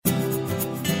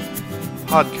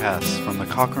Podcasts from the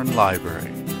Cochrane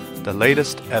Library, the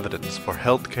latest evidence for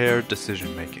healthcare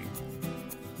decision-making.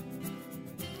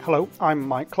 Hello, I'm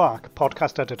Mike Clark,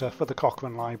 podcast editor for the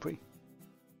Cochrane Library.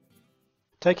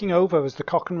 Taking over as the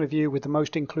Cochrane Review with the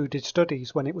most included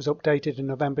studies when it was updated in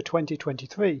November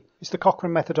 2023 is the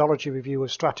Cochrane Methodology Review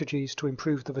of strategies to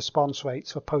improve the response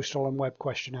rates for postal and web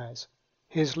questionnaires.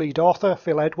 Here's lead author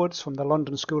Phil Edwards from the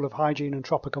London School of Hygiene and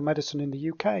Tropical Medicine in the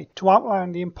UK to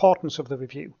outline the importance of the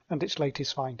review and its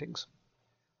latest findings.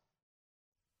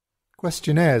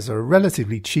 Questionnaires are a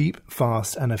relatively cheap,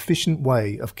 fast and efficient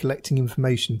way of collecting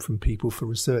information from people for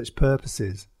research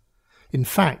purposes. In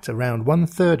fact, around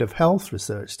 1/3 of health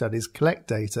research studies collect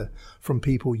data from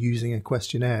people using a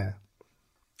questionnaire.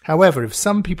 However, if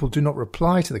some people do not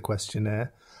reply to the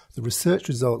questionnaire, the research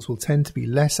results will tend to be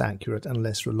less accurate and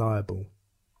less reliable.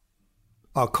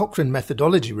 Our Cochrane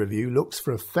Methodology Review looks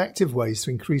for effective ways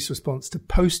to increase response to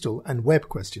postal and web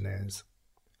questionnaires.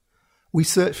 We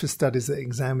search for studies that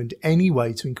examined any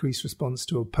way to increase response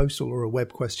to a postal or a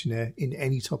web questionnaire in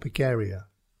any topic area.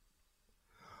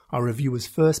 Our review was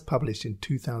first published in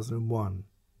 2001.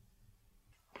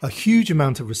 A huge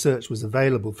amount of research was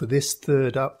available for this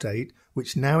third update,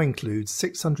 which now includes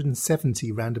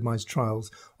 670 randomized trials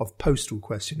of postal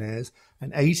questionnaires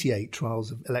and 88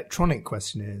 trials of electronic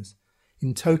questionnaires.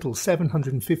 In total,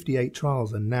 758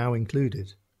 trials are now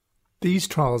included. These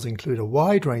trials include a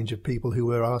wide range of people who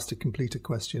were asked to complete a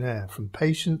questionnaire, from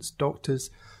patients,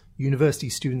 doctors, university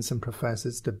students and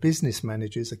professors to business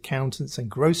managers, accountants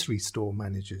and grocery store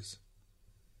managers.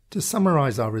 To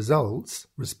summarise our results,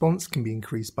 response can be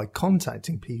increased by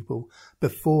contacting people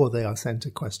before they are sent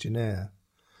a questionnaire.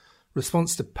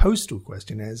 Response to postal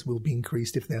questionnaires will be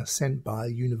increased if they are sent by a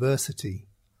university.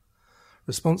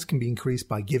 Response can be increased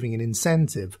by giving an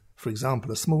incentive, for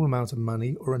example a small amount of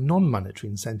money or a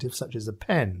non-monetary incentive such as a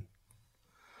pen.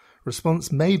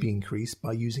 Response may be increased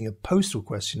by using a postal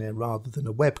questionnaire rather than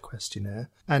a web questionnaire,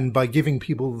 and by giving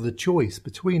people the choice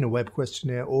between a web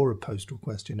questionnaire or a postal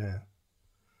questionnaire.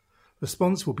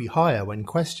 Response will be higher when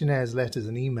questionnaires, letters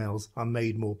and emails are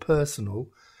made more personal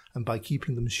and by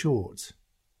keeping them short.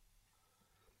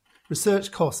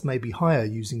 Research costs may be higher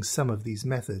using some of these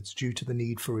methods due to the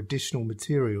need for additional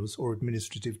materials or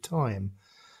administrative time,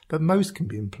 but most can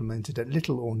be implemented at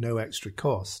little or no extra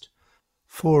cost.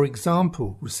 For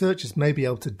example, researchers may be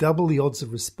able to double the odds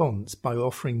of response by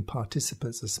offering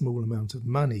participants a small amount of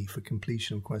money for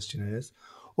completion of questionnaires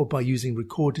or by using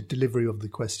recorded delivery of the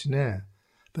questionnaire,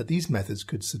 but these methods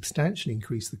could substantially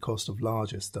increase the cost of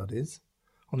larger studies.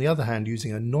 On the other hand,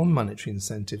 using a non-monetary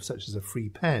incentive such as a free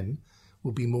pen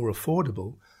will be more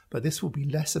affordable, but this will be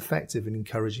less effective in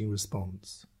encouraging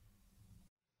response.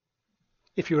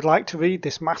 If you would like to read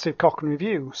this massive Cochrane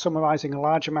review summarising a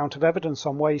large amount of evidence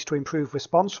on ways to improve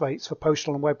response rates for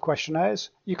postal and web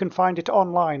questionnaires, you can find it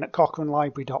online at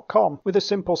cochranelibrary.com with a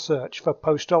simple search for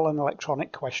postal and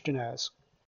electronic questionnaires.